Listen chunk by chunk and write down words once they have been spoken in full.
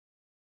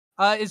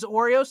Is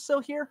Oreo still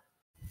here?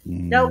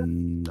 Nope.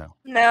 No.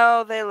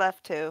 No, they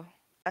left too.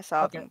 I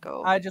saw Okay. them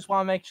go. I just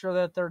want to make sure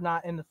that they're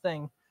not in the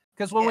thing.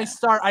 Because when we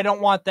start, I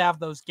don't want to have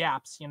those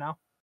gaps, you know?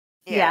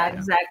 Yeah,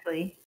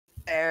 exactly.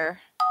 There.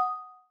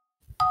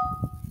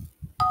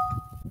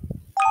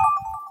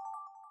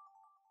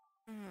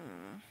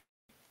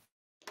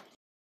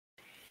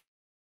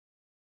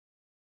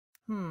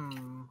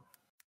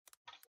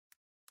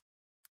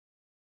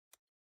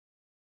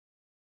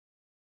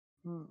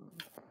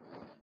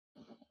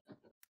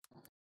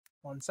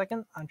 One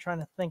second. I'm trying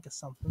to think of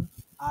something.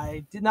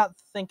 I did not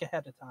think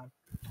ahead of time.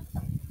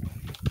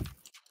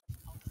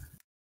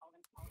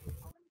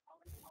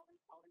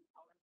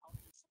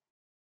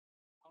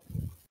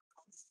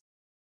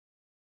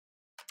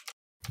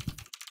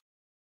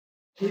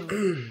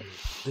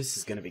 This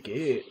is gonna be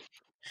good.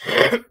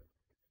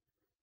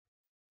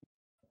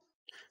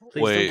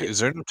 Wait, is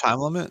there no time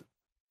limit?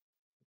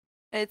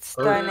 It's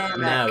dynamic.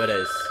 Now it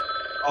is.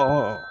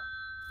 Oh.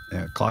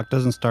 Yeah, clock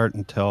doesn't start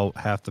until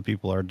half the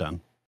people are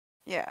done.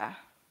 Yeah.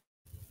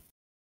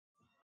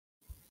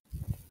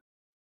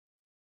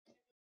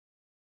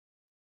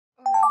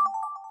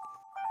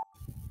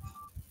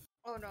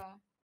 Oh no.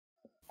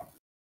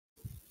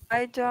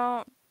 I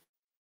don't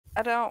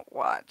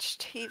watch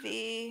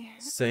TV.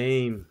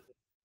 Same.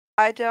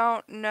 I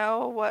don't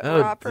know what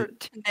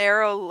Robert De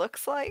Niro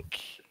looks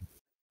like.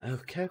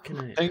 Okay,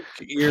 can I think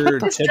you're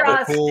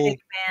typical,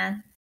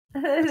 man.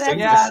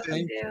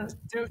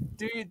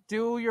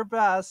 Do your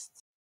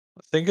best.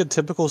 I think a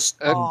typical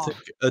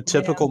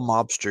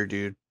mobster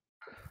dude.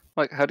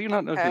 Like, how do you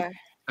not know?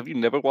 Have you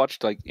never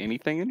watched like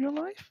anything in your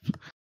life?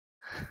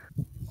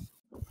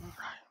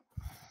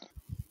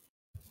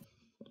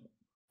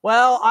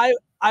 Well, I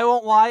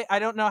won't lie. I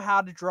don't know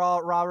how to draw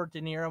Robert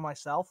De Niro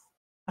myself.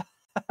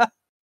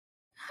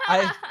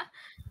 I've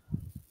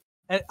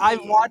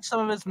watched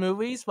some of his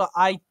movies, but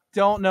I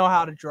don't know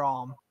how to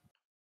draw him.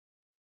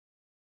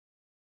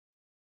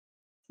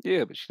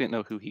 Yeah, but she didn't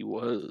know who he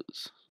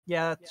was.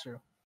 Yeah, that's true.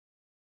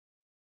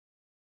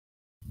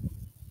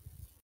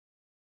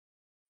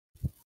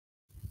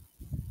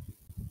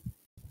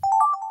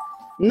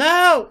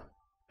 No!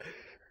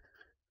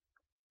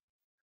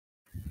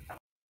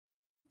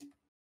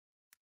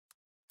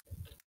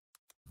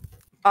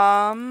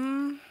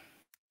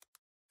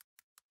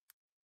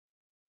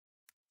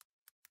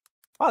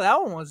 Oh,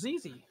 that one was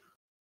easy.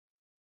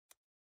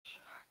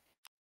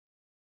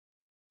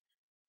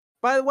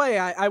 By the way,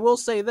 I will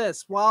say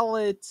this: while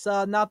it's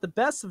not the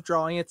best of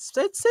drawing, it's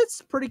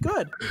pretty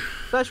good,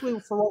 especially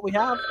for what we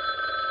have.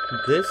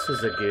 This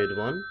is a good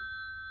one.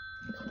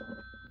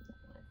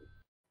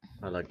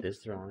 I like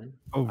this drawing.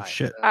 Oh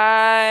shit!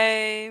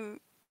 Robert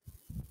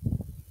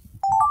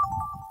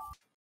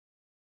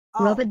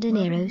De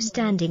Niro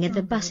standing at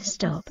the bus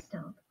stop.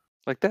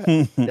 Like that.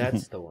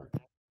 That's the one.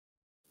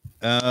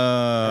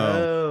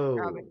 Oh,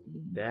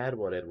 that's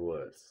what it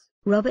was.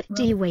 Robert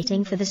D.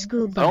 waiting for the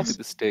school I don't bus. think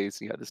this stays.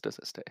 Yeah, this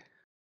doesn't stay.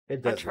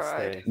 It doesn't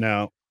stay.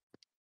 No.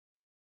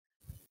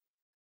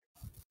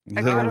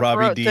 I Little could've Robbie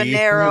wrote D. De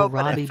Niro,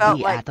 but Robbie it felt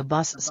D like at the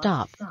bus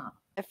stop.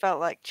 It felt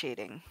like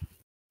cheating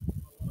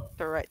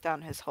to write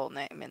down his whole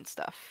name and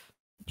stuff.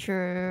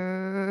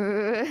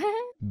 True.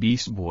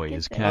 Beast Boy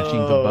is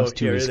catching the bus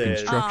to his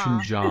construction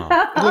job.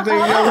 It looks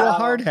like you got a little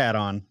hard hat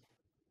on.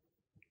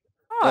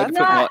 I had to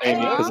put my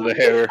Amy because of the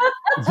hair.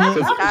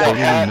 Totally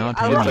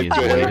not Amy is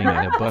waiting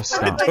at a bus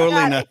stop.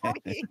 Totally not.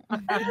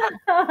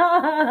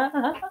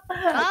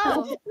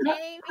 Oh,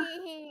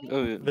 Amy.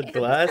 Oh, yeah. The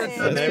glasses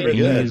and Amy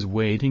everything. is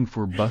waiting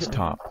for bus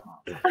stop.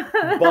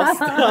 Bus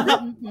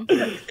stop.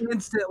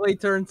 Instantly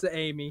turns to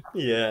Amy.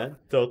 Yeah,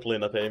 totally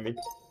not Amy.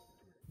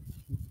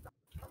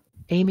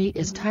 Amy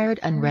is tired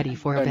and ready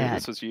for I knew bed.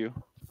 this was you.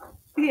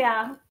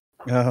 Yeah.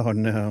 Oh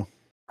no!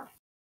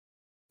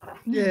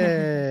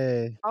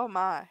 Yay! Oh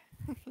my.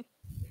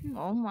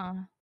 Oh my.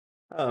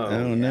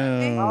 Oh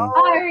no!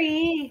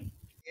 Sorry.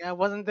 Yeah, I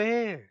wasn't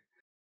there.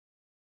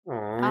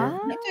 Aww.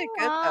 You did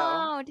good though.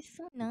 Oh, this is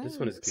so nice. This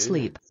one is good.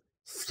 Sleep.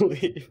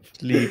 Sleep.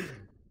 Sleep.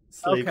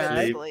 Sleep.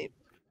 Okay. Sleep.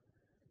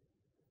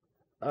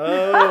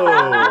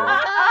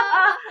 Oh.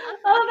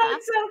 Oh,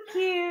 that's so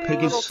cute. Pig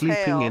is Little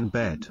sleeping tail. in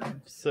bed.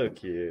 So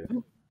cute.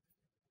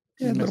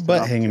 Yeah, little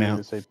butt hanging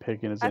out. Say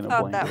Pig is I in a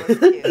thought that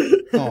blanket. was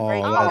cute. Oh,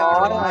 Right that's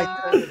now, cute. like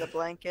under the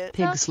blanket.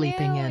 Pig So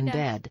sleeping in cute.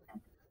 bed.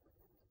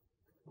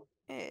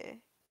 Eh.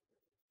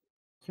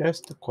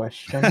 Just a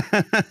question.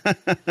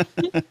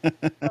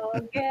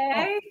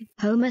 Okay.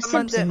 Homer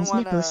Someone didn't Simpson's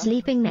nipple wanna-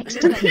 sleeping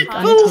next to Pig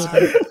on a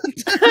table.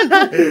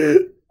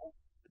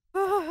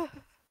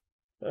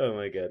 Oh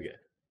my god.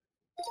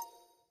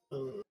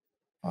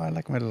 Oh, I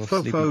like my little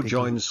sleepy Fofo piggy.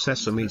 joins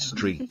Sesame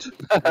Street.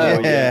 Oh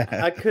Yeah.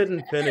 yeah. I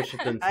couldn't finish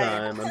it in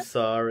time. I'm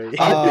sorry.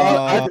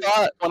 I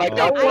thought when I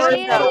got Don't worry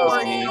this, about I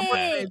thought it. it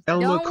was me.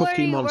 Elmo Don't Cookie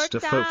worry, it Monster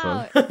worked Fofo.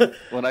 out.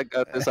 When I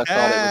got this, I thought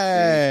it was me.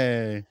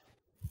 Hey!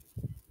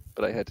 But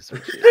but I had to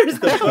switch it. There's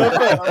the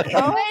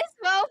Fofo. Where's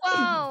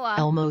Fofo?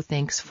 Elmo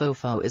thinks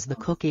Fofo is the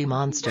Cookie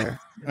Monster.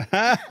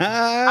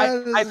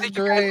 I think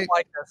you guys will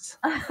like this.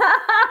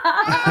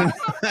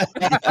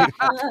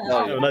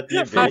 No, not you,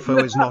 baby.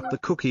 Fofo is not the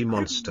Cookie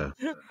Monster.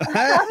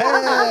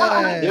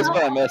 Here's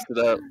why I messed it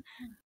up.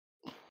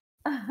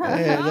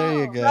 Hey, there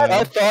you go.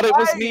 I thought it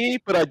was me,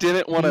 but I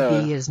didn't want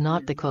BB to. is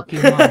not the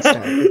Cookie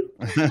Monster.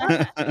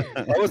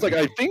 I was like,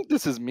 I think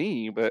this is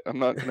me, but I'm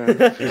not gonna.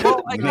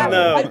 Well, again,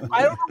 No.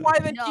 I don't know why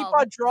they keep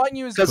on drawing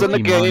you as Because in the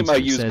Cookie game I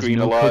Monster use says green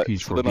no a lot,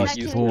 cookies so for then I Beast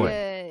use Boy.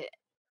 it.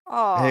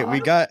 Aw. Hey, we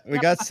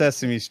got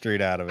Sesame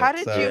Street out of it. How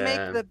did so. you Yeah.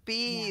 make the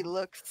bee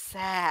look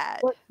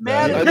sad?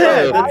 Man,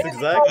 Yeah, why that's is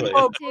exactly.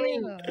 Fofo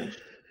green?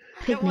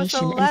 It was a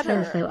Pig Nation and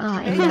letter. Fofo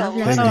are Made in a love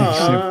Pig letter. Nation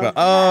last and Aw. Fo-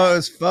 Oh,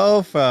 it's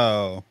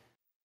Fofo.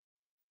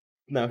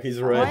 Now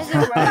he's Why red. is it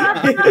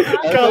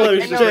red?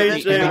 Colors I know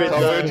change this every goes.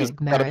 time. Just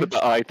Big gotta put marriage.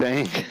 the eye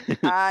thing.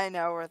 I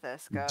know where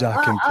this goes.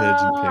 Duck and pigeon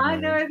I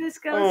pig know marriage. where this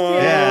goes Aw. too.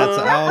 Yeah, that's,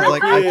 I was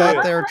like, I thought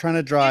Cute. they were trying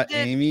to draw You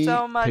did Amy.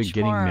 so much Pig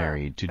getting more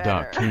married to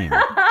Duck better. King.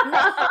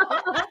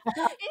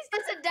 Is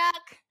this a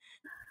duck?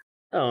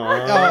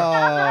 Aww.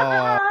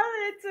 Oh,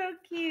 That's so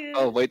cute.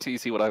 Oh, wait till you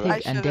see what I Pig wrote.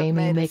 should and have Amy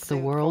made a make the suit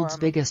for world's him.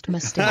 biggest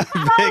mistake.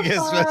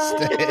 biggest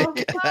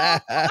mistake.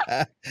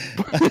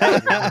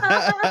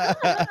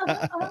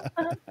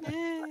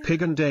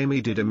 Pig and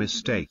Amy did a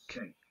mistake.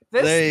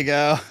 This There you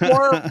go. is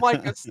more of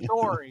like a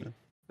story.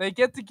 They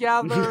get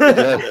together.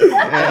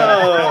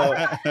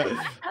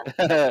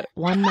 Oh.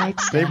 One night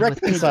They stand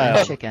with Pig reconcile.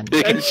 and Chicken.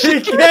 And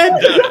chicken.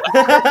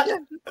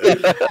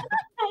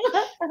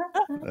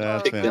 That's Oh, no.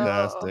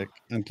 fantastic.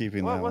 I'm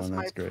keeping What that was one.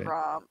 my That's great.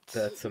 prompt?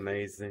 That's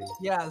amazing.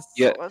 Yes.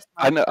 Yeah, What was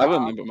my I know. I prompt?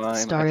 remember mine.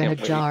 Star I in a can't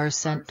wait. jar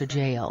sent to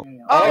jail.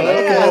 Oh, Oh,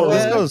 yeah. okay.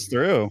 This goes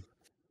through.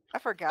 I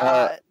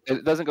forgot.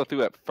 It doesn't go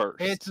through at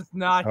first. It's just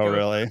not Oh, good.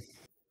 really?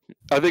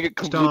 I think it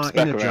Star loops in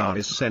back a jar around.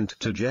 is sent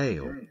to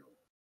jail.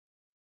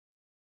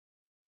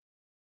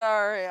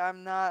 Sorry,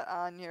 I'm not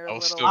on your I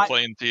was little still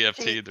playing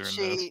TFT cheat during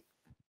this. sheet.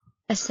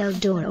 A cell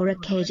door or a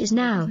cage is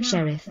now,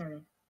 Sheriff.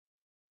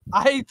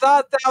 I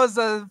thought that was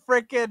a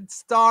freaking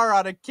star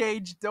on a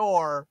cage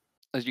door.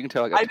 As you can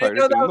tell, I I got didn't tired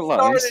know of that doing the was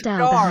star in lines. a Star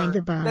jar. behind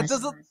the That bars.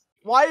 doesn't.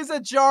 Why is a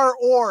jar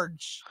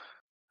orange?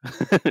 I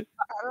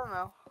don't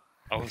know.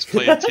 I was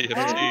playing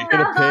TFT. Could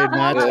have paid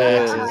my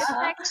taxes.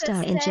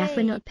 Star in Jack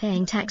for not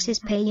paying taxes,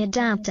 pay your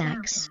damn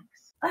tax.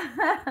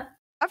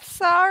 I'm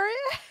sorry.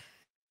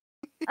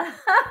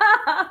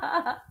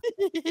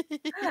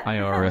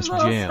 IRS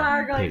Little jail.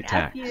 star Pay going, F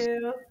tax.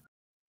 you.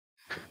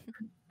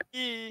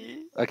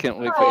 I can't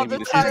wait for Oh, Amy the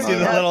to see You tiny see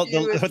the mine. little, F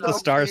you is what the so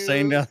star cute.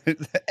 saying down there?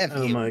 F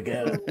Oh you. my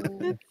god.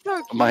 It's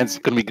so Mine's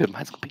cute. gonna be good.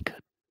 Mine's gonna be good.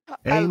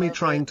 I Amy love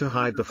trying it. to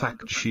hide the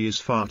fact she is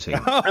farting.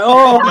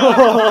 Oh!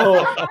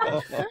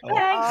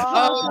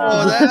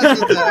 Oh, that's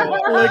what that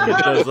was. Look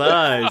at those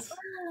eyes.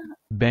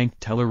 Bank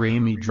teller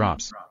Amy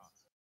drops.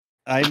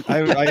 I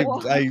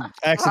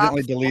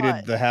accidentally Drops deleted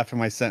what? the half of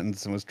my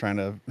sentence and was trying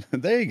to.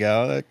 There you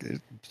go.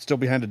 It's still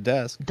behind a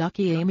desk.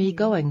 Ducky Amy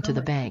going to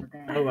the bank.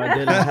 Oh, I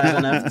didn't have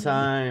enough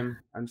time.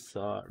 I'm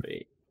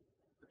sorry.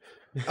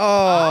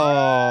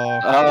 Oh.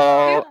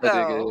 Oh, Cute, I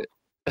dig though. it.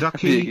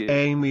 Ducky Dig it.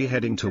 Amy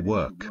heading to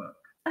work.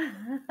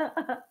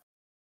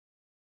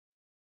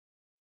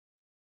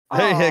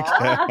 There you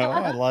Aw. go.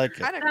 I like it.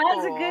 Kinda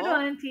That's a cool. good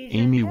one, TJ.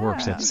 Amy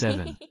works Yeah. at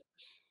 7.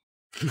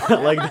 I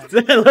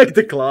like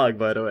the clock,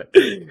 by the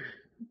way.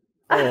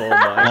 Oh my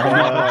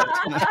god.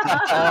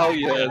 Oh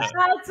yes.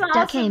 That's awesome.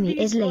 Duck Amy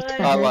is late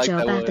for I her like job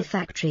that at one. the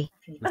factory.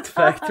 The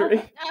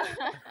factory.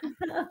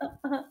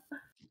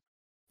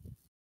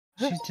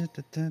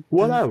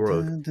 What I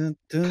wrote.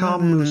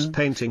 Calm moose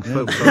painting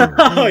Fofo.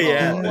 Oh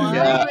yeah.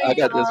 Yeah, I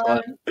got this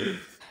one.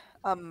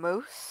 A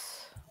moose?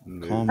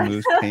 Calm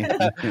moose paint.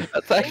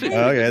 That's actually.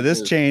 Okay,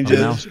 this changes.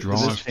 A mouse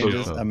draws This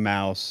changes Fofo. a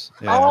mouse.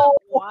 Yeah. Oh,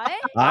 What?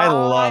 I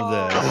love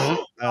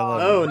this. I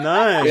love Oh, it.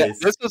 nice. Yeah,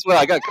 this was where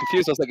I got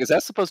confused. I was like, is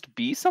that supposed to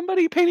be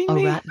somebody painting A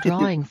me? rat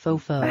drawing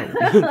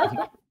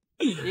Fofo.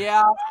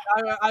 yeah.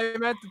 I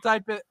meant to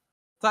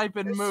type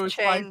in This moose.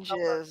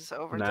 changes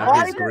over Nah, time. Why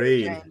he's does it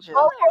green. Changes.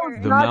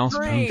 Fofo's The not mouse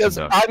green. paints Because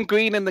duck. I'm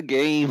green in the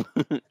game.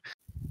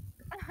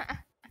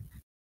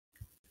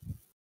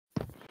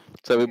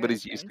 So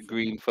everybody's used to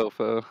green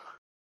fofo.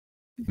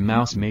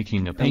 Mouse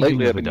making a And painting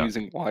lately I've of a been duck.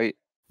 using white.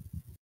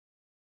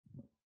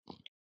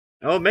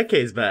 Oh,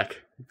 Mickey's back.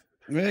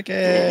 Mickey,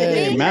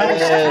 Mickey. mouse.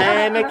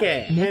 Hey, Mickey.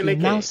 Hey, Mickey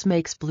Mickey. Mouse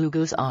makes Blue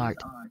Goose art.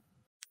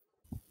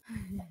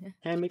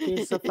 Hey, Mickey,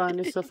 it's so fun.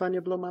 It's so fun.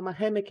 You blow my mind.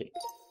 Hey, Mickey.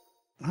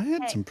 I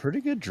had some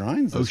pretty good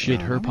drawings. Oh this shit,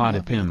 round. her I pot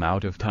love of him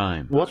out of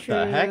time. What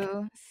the heck?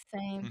 True.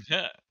 Same.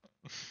 Yeah.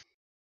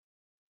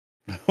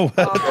 it. What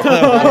the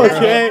Oh, world?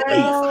 okay.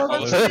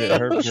 Oh shit,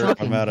 her poop,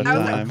 Shocking I'm out of view That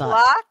was of a time. butt.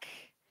 block?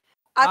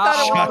 I thought it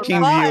was Shocking a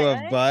view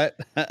butt.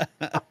 of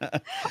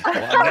butt.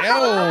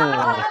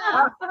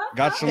 Wow.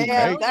 Got some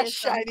Damn, cake. that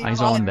shiny Eyes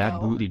butt, on that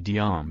though. booty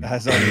Dion.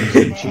 Eyes on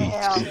Using cheats.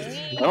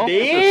 Damn. Oh,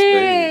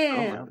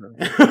 Damn.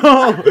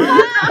 that's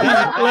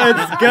great.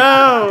 Let's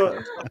go.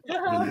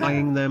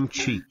 Eyeing them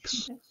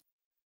cheeks.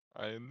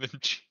 I am the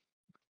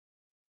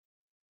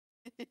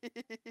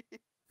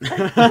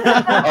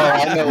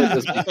I know what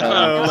this becomes.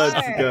 Oh,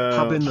 let's go.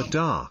 Pub in the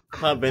dark.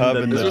 Pub in Pub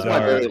the in This the was my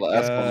very dark.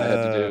 last one I had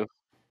to do.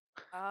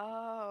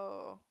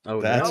 Oh.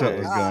 Oh, That's there what it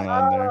was is. going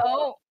on there.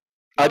 Oh.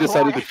 I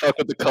decided to fuck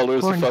with the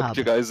colors and fuck Pornhub.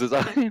 your guys'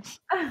 designs.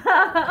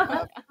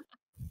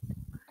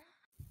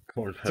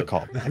 Pornhub. It's a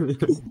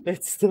callback.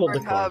 It's still the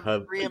Pornhub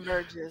Pornhub.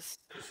 reemerges.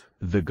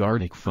 The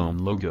Gartic Phone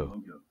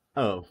logo.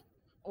 Oh,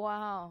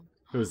 Wow.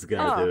 who's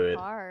gonna do it?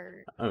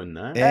 Hard. Oh,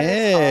 nice.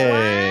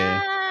 Hey.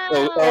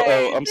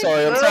 Oh, I'm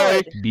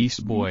sorry.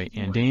 Beast Boy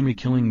and Amy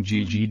killing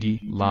GGD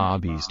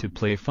lobbies to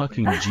play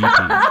fucking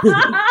GT.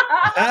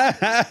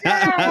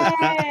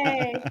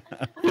 Yay!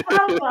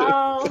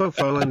 Fofo.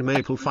 Fofo and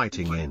Maple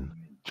fighting in.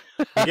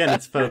 Again,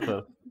 it's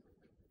Fofo.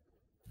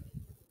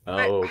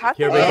 Oh, How'd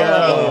here they we get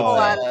go. people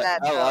out of that,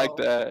 I like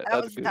though? that. That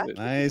That's was good. nuts.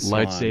 Nice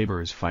one.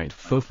 Lightsabers fight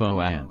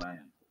Fofo and.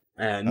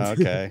 And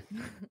Okay.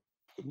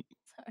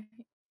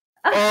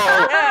 Oh,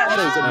 that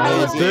is oh,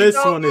 amazing. this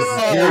So one is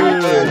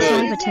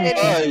good. good.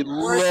 I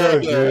Worth So love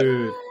it. it.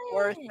 good.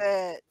 Worth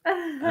it.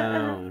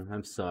 Oh,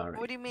 I'm sorry.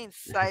 What do you mean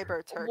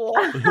cyber turkey?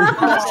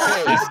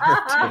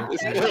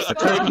 A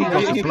turkey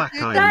got a black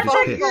eye and That's is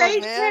a pissed.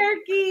 great man.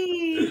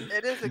 turkey.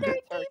 It is a good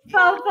turkey.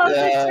 Fofo's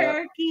Yeah. a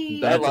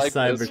turkey. I That's a like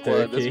cyber this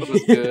one. This turkey. one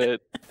was good.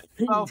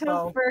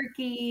 Fofo.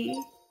 Tofurkey.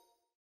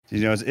 You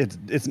know,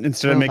 it's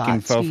instead of making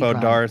Robot Fofo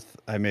speedrun. Darth,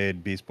 I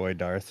made Beast Boy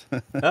Darth.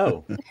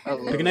 Oh, I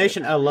love Big it.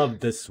 Nation, I love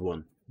this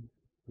one.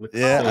 Looks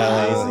Yeah, so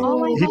amazing. Oh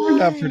my he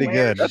turned out God. pretty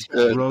good. That's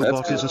good. Robot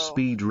That's is a good.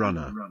 speed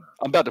runner.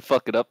 I'm about to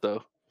fuck it up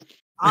though.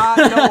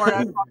 Don't worry.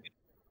 I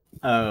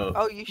Oh,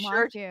 Oh, you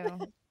sure? Mind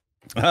you.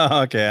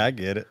 Oh, okay, I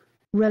get it.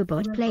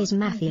 Robot plays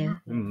Matthew.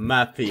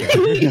 Mafia.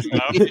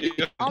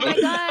 Oh my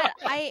God.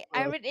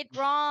 I read it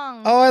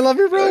wrong. Oh, I love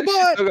your I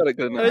robot. still got a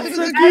good It's enough.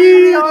 so cute. It's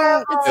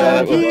Yeah, so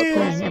that was cute. Playing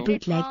a awesome.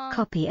 bootleg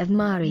copy of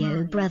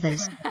Mario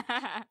Brothers.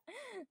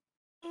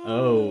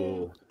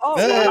 Oh, Oh,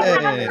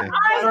 Hey.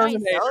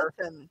 Terminator.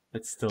 Skeleton.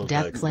 it's still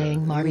Death Doug's playing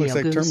though. Mario Looks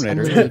like Goose and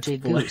Terminator. Luigi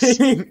Goose.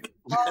 Playing-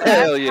 Well,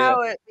 Hell that's yeah.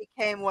 how it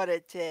became what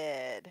it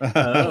did.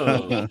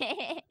 Oh,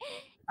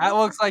 That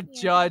looks like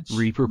Judge.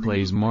 Reaper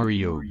plays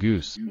Mario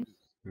Goose.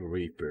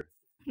 Reaper.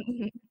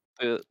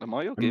 The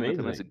Mario game with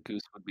him as a Amazing.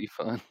 goose would be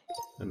fun.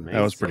 Amazing.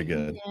 That was pretty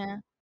good. Yeah.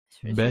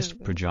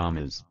 Best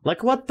pajamas.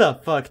 Like, what the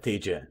fuck,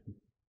 TJ?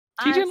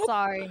 I'm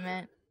sorry,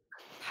 man.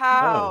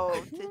 How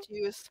Oh. did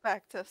you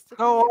expect us to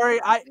Don't be worry,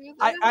 able to do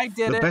I this?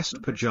 did The it.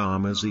 best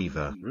pajamas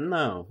either.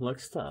 No, like,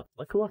 stop.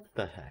 Like, what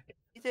the heck?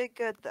 You did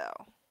good though.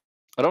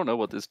 I don't know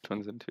what this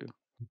turns into.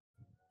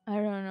 I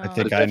don't know. I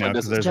think But I know definitely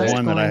because there's Just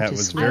one that I going to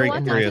was sleep very want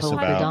in my curious to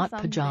polka about. dot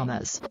Something.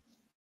 pajamas.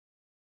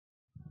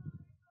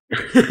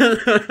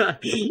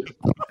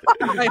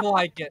 I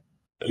like it.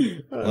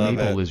 Love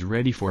Maple it. is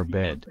ready for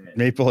bed.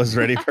 Maple is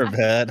ready for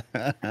bed.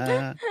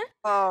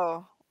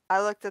 Oh,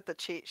 I looked at the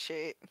cheat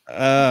sheet.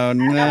 Oh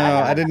no,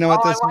 I didn't know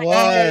what this was.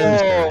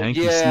 Mr.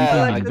 Hanky yeah, sleeping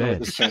I in know what bed.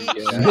 this turns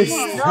into.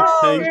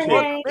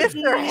 Mr.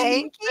 Mr.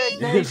 Hanky.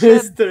 Hanky?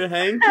 Mr.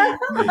 Hanky?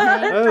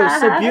 Oh,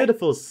 so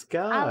beautiful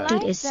sky.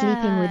 Dude is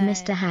sleeping with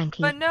Mr.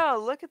 Hanky. But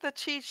no, look at the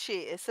cheat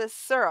sheet. It says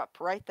syrup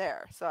right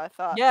there. So I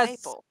thought Yes.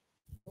 maple.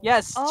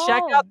 Yes,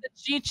 check out the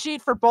cheat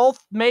sheet for both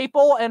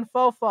Maple and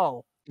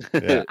Fofo.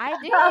 Yeah.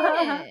 I did.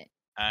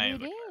 I You am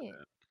did.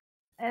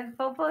 And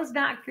Fofo's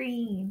not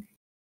green.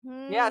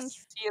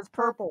 Yes, he is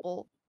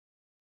purple.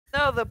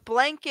 No, the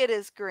blanket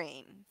is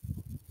green.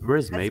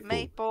 Where's That's Maple?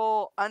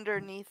 maple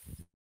underneath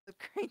the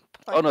green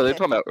blanket. Oh no, they're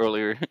talking about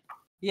earlier.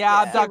 Yeah,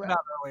 I'm Yeah. talking about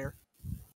earlier.